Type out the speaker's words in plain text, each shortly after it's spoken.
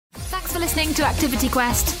listening to Activity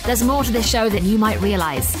Quest. There's more to this show than you might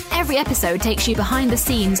realise. Every episode takes you behind the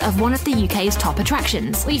scenes of one of the UK's top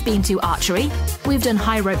attractions. We've been to archery, we've done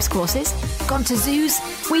high ropes courses, gone to zoos,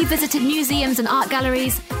 we've visited museums and art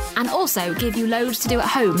galleries, and also give you loads to do at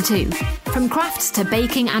home too. From crafts to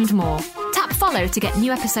baking and more. Tap follow to get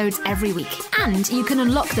new episodes every week. And you can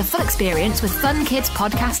unlock the full experience with Fun Kids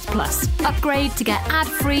Podcast Plus. Upgrade to get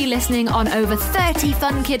ad-free listening on over 30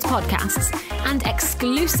 Fun Kids podcasts and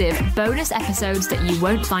exclusive bonus episodes that you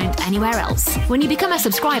won't find anywhere else. When you become a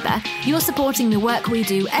subscriber, you're supporting the work we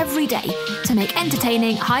do every day to make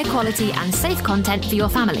entertaining, high quality and safe content for your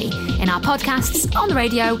family in our podcasts, on the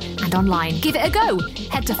radio and online. Give it a go.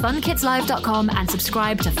 Head to funkidslive.com and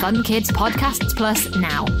subscribe to Fun Kids Podcasts Plus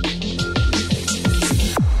now.